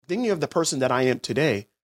thinking of the person that I am today,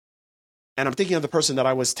 and I'm thinking of the person that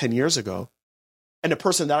I was 10 years ago, and the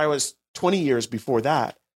person that I was 20 years before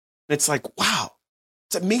that. And it's like, wow,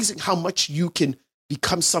 it's amazing how much you can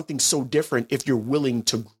become something so different if you're willing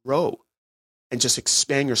to grow and just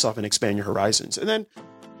expand yourself and expand your horizons. And then,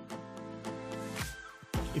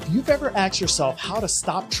 if you've ever asked yourself how to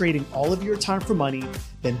stop trading all of your time for money,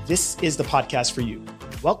 then this is the podcast for you.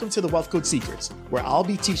 Welcome to the Wealth Code Secrets, where I'll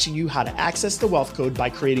be teaching you how to access the wealth code by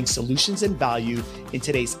creating solutions and value in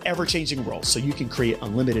today's ever-changing world so you can create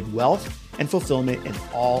unlimited wealth and fulfillment in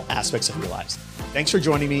all aspects of your lives. Thanks for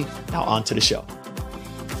joining me. Now on to the show.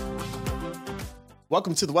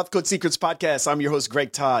 Welcome to the Wealth Code Secrets podcast. I'm your host,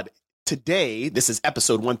 Greg Todd. Today, this is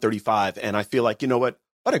episode 135, and I feel like, you know what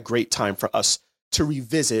a great time for us to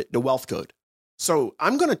revisit the wealth code. So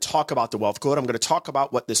I'm going to talk about the wealth code. I'm going to talk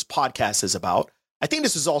about what this podcast is about. I think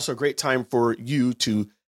this is also a great time for you to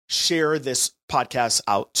share this podcast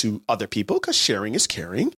out to other people because sharing is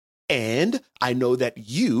caring. And I know that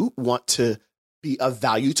you want to be of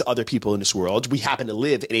value to other people in this world. We happen to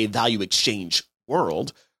live in a value exchange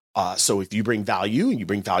world. So if you bring value and you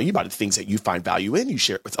bring value by the things that you find value in, you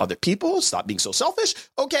share it with other people. Stop being so selfish.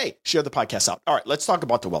 Okay, share the podcast out. All right, let's talk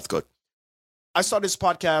about the wealth code. I started this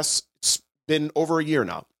podcast, it's been over a year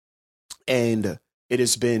now, and it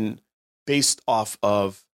has been based off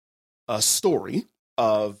of a story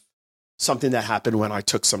of something that happened when I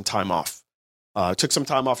took some time off. I took some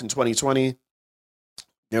time off in 2020,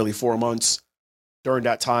 nearly 4 months. During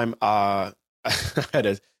that time, I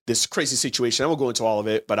had this crazy situation. I won't go into all of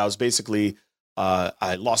it, but I was basically,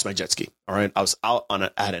 I lost my jet ski. All right. I was out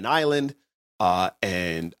at an island,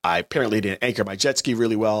 and I apparently didn't anchor my jet ski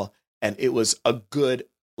really well. And it was a good,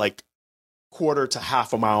 like, quarter to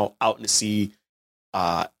half a mile out in the sea.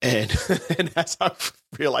 And that's how I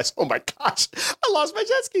realized, oh my gosh, I lost my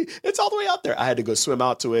jet ski. It's all the way out there. I had to go swim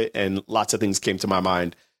out to it. And lots of things came to my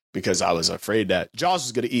mind because I was afraid that Jaws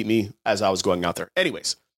was going to eat me as I was going out there.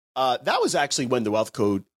 Anyways, that was actually when the Wealth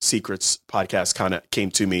Code Secrets podcast kind of came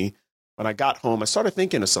to me. When I got home, I started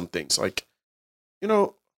thinking of some things like,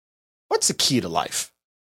 what's the key to life?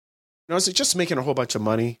 Is it just making a whole bunch of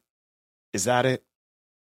money? Is that it?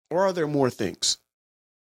 Or are there more things?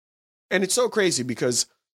 And it's so crazy because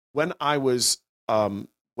when I was, when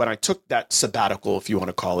I took that sabbatical, if you want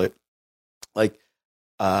to call it,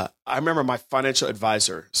 I remember my financial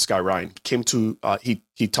advisor, Sky Ryan, came to,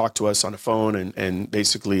 he talked to us on the phone and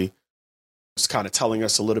basically was kind of telling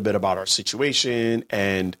us a little bit about our situation.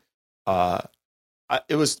 And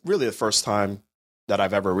it was really the first time that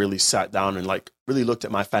I've ever really sat down and really looked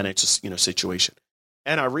at my financial, situation.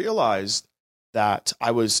 And I realized that I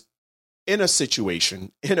was in a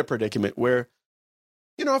situation, in a predicament where,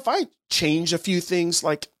 if I change a few things,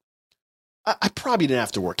 I probably didn't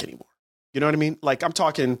have to work anymore. You know what I mean? I'm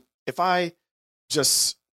talking, if I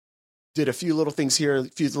just did a few little things here,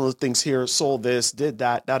 sold this, did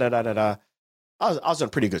that, I was in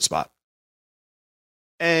a pretty good spot.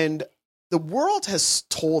 And the world has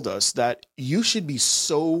told us that you should be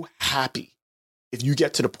so happy if you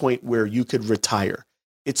get to the point where you could retire.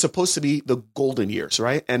 It's supposed to be the golden years,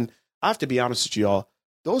 right? And I have to be honest with you all,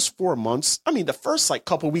 those 4 months, the first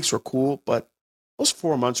couple of weeks were cool, but those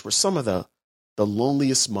 4 months were some of the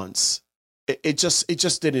loneliest months. It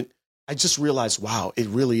just didn't, I just realized, wow, it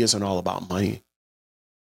really isn't all about money.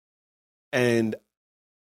 And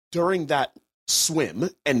during that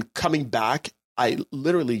swim and coming back, I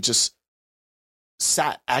literally just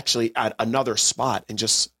sat actually at another spot and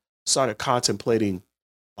just started contemplating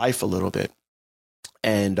life a little bit.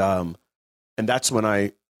 And that's when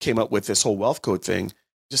I came up with this whole wealth code thing,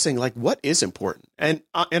 just saying what is important? And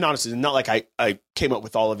honestly, not like I came up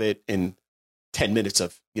with all of it in 10 minutes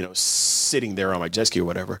of, sitting there on my jet ski or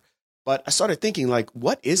whatever, but I started thinking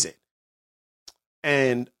what is it?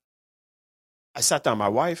 And I sat down with my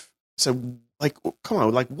wife, said come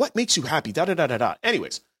on, what makes you happy? Da, da, da, da, da.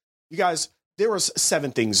 Anyways, you guys, there was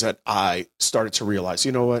 7 things that I started to realize,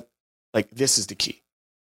 you know what? This is the key.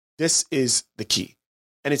 This is the key.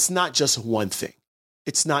 And it's not just one thing.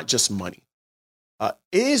 It's not just money. It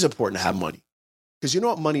is important to have money because you know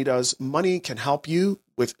what money does? Money can help you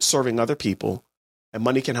with serving other people and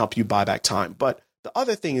money can help you buy back time. But the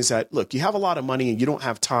other thing is that, look, you have a lot of money and you don't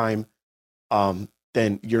have time,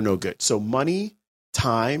 then you're no good. So money,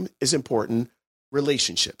 time is important.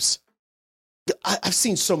 Relationships. I've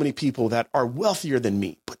seen so many people that are wealthier than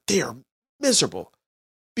me, but they are miserable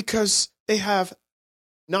because they have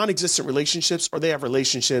non-existent relationships or they have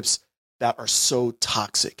relationships that are so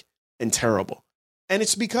toxic and terrible. And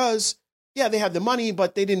it's because, they had the money,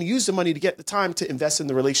 but they didn't use the money to get the time to invest in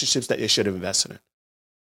the relationships that they should have invested in.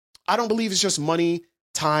 I don't believe it's just money,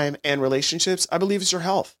 time, and relationships, I believe it's your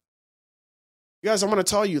health. You guys, I'm going to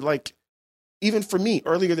tell you, like, even for me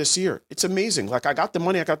earlier this year, it's amazing. Like, I got the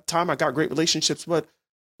money, I got the time, I got great relationships, but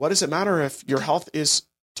what does it matter if your health is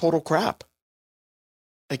total crap?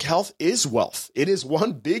 Like, health is wealth. It is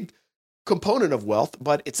one big component of wealth,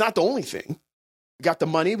 but it's not the only thing. We got the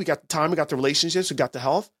money, we got the time, we got the relationships, we got the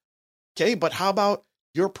health. Okay, but how about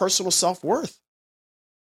your personal self-worth?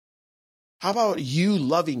 How about you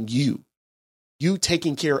loving you? You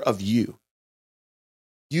taking care of you?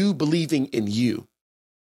 You believing in you?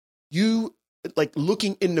 You like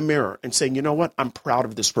looking in the mirror and saying, you know what? I'm proud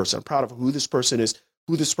of this person. I'm proud of who this person is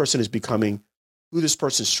becoming, who this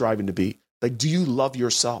person is striving to be. Like, do you love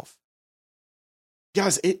yourself?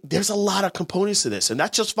 Guys, there's a lot of components to this, and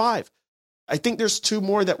that's just 5. I think there's 2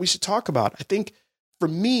 more that we should talk about. I think for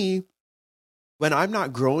me, when I'm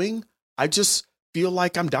not growing, I just feel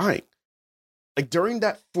like I'm dying. Like during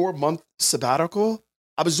that 4-month sabbatical,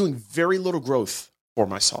 I was doing very little growth for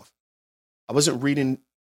myself. I wasn't reading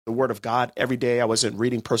the Word of God every day. I wasn't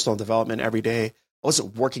reading personal development every day. I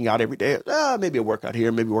wasn't working out every day. Maybe a workout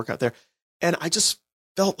here, maybe a workout there. And I just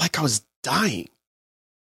felt like I was dying.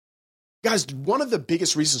 Guys, one of the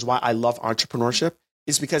biggest reasons why I love entrepreneurship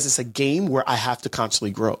is because it's a game where I have to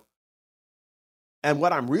constantly grow. And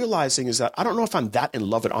what I'm realizing is that I don't know if I'm that in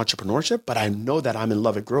love with entrepreneurship, but I know that I'm in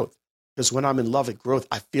love with growth. Because when I'm in love with growth,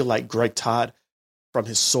 I feel like Greg Todd from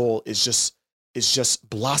his soul is just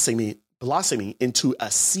blossoming into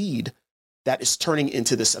a seed that is turning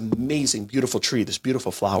into this amazing, beautiful tree, this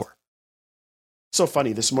beautiful flower. So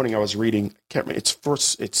funny. This morning I was reading. Can't remember.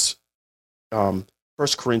 It's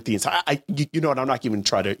First Corinthians. You know what? I'm not even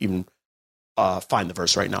trying to even find the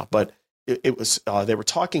verse right now. But it was they were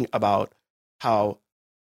talking about how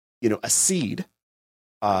a seed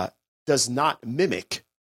does not mimic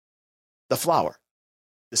the flower.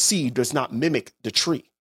 The seed does not mimic the tree.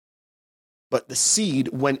 But the seed,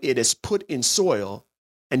 when it is put in soil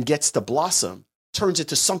and gets to blossom, turns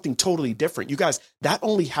into something totally different. You guys, that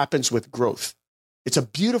only happens with growth. It's a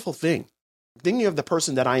beautiful thing. I'm thinking of the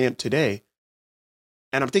person that I am today,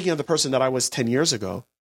 and I'm thinking of the person that I was 10 years ago,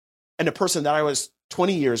 and the person that I was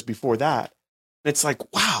 20 years before that. And it's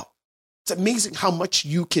like, wow, it's amazing how much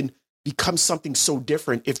you can become something so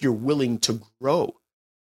different if you're willing to grow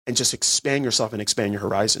and just expand yourself and expand your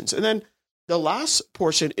horizons. And then the last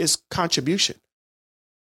portion is contribution.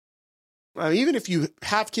 Even if you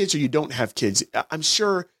have kids or you don't have kids, I'm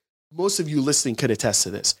sure most of you listening could attest to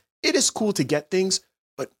this. It is cool to get things,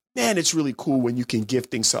 but man, it's really cool when you can give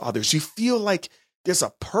things to others. You feel like there's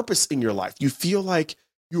a purpose in your life. You feel like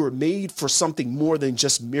you were made for something more than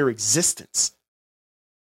just mere existence.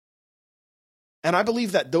 And I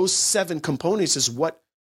believe that those 7 components is what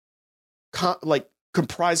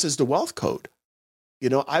comprises the wealth code.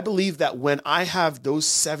 I believe that when I have those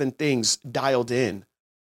 7 things dialed in,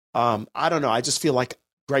 I don't know, I just feel like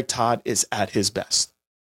Greg Todd is at his best.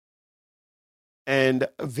 And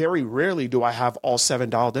very rarely do I have all 7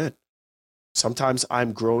 dialed in. Sometimes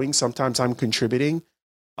I'm growing, sometimes I'm contributing,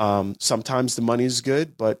 sometimes the money is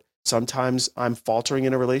good, but sometimes I'm faltering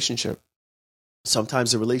in a relationship.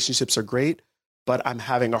 Sometimes the relationships are great, but I'm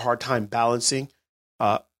having a hard time balancing,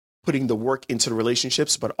 putting the work into the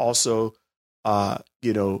relationships, but also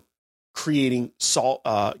creating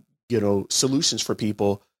solutions for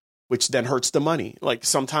people, which then hurts the money. Like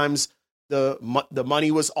sometimes the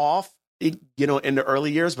money was off, in the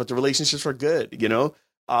early years, but the relationships were good.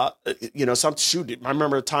 I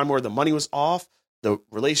remember a time where the money was off, the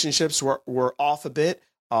relationships were off a bit,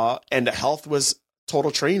 and the health was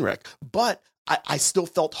total train wreck. But I still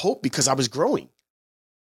felt hope because I was growing.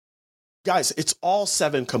 Guys, it's all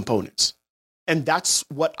 7 components. And that's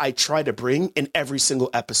what I try to bring in every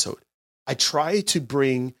single episode. I try to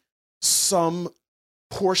bring some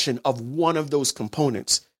portion of one of those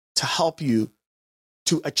components to help you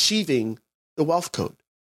to achieving the wealth code.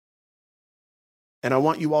 And I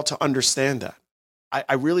want you all to understand that.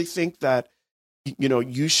 I really think that,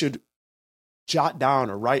 you should jot down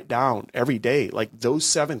or write down every day, like those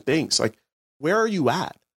 7 things. Like, where are you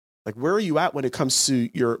at? Like, where are you at when it comes to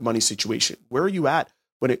your money situation? Where are you at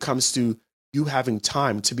when it comes to you having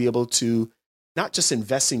time to be able to not just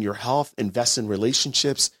invest in your health, invest in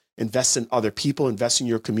relationships, invest in other people, invest in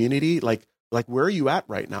your community? Like where are you at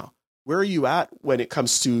right now? Where are you at when it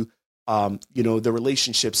comes to, the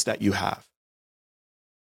relationships that you have?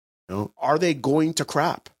 Are they going to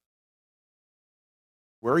crap?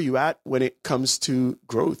 Where are you at when it comes to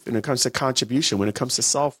growth, when it comes to contribution, when it comes to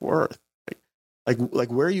self-worth? Like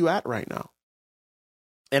where are you at right now?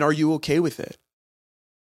 And are you okay with it?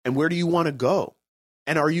 And where do you want to go?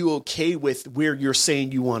 And are you okay with where you're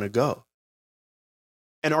saying you want to go?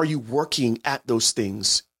 And are you working at those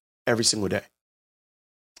things every single day?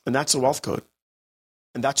 And that's the wealth code.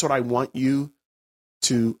 And that's what I want you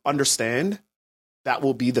to understand. That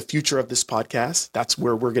will be the future of this podcast. That's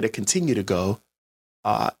where we're going to continue to go.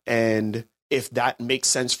 And if that makes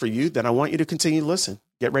sense for you, then I want you to continue to listen.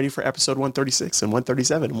 Get ready for episode 136 and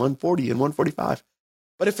 137 and 140 and 145.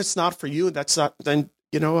 But if it's not for you, that's not, then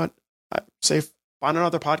you know what? I say find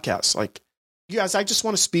another podcast. Like, you guys, I just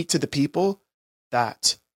want to speak to the people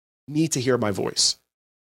that need to hear my voice.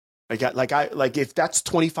 Like if that's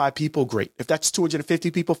 25 people, great. If that's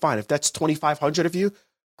 250 people, fine. If that's 2,500 of you,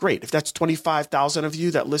 great. If that's 25,000 of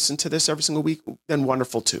you that listen to this every single week, then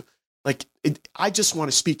wonderful too. I just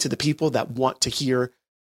want to speak to the people that want to hear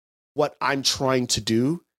what I'm trying to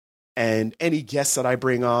do, and any guests that I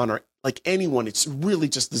bring on, or like anyone, it's really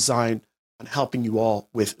just designed on helping you all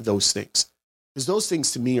with those things. Because those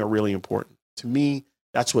things to me are really important. To me,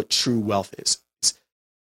 that's what true wealth is. It's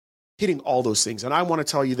hitting all those things. And I want to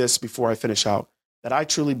tell you this before I finish out, that I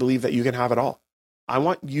truly believe that you can have it all. I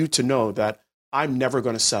want you to know that I'm never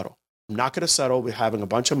going to settle. I'm not going to settle with having a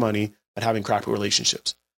bunch of money but having crappy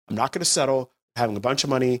relationships. I'm not going to settle with having a bunch of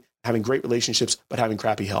money, having great relationships, but having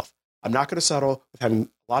crappy health. I'm not going to settle with having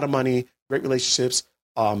a lot of money, great relationships,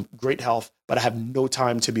 great health, but I have no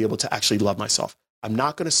time to be able to actually love myself. I'm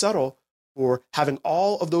not going to settle for having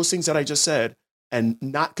all of those things that I just said and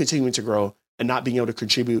not continuing to grow and not being able to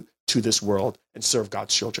contribute to this world and serve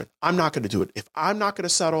God's children. I'm not going to do it. If I'm not going to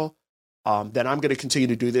settle, then I'm going to continue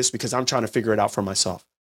to do this because I'm trying to figure it out for myself.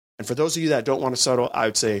 And for those of you that don't want to settle, I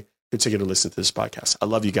would say continue to listen to this podcast. I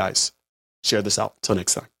love you guys. Share this out. Till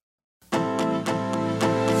next time.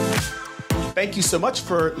 Thank you so much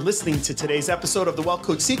for listening to today's episode of The Wealth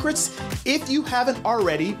Code Secrets. If you haven't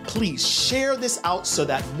already, please share this out so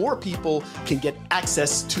that more people can get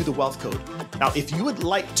access to the Wealth Code. Now, if you would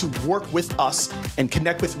like to work with us and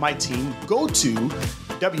connect with my team, go to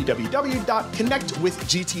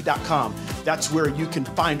www.connectwithgt.com. That's where you can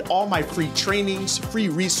find all my free trainings, free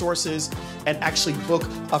resources, and actually book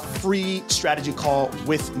a free strategy call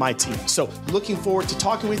with my team. So looking forward to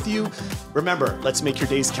talking with you. Remember, let's make your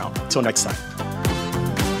days count. Till next time.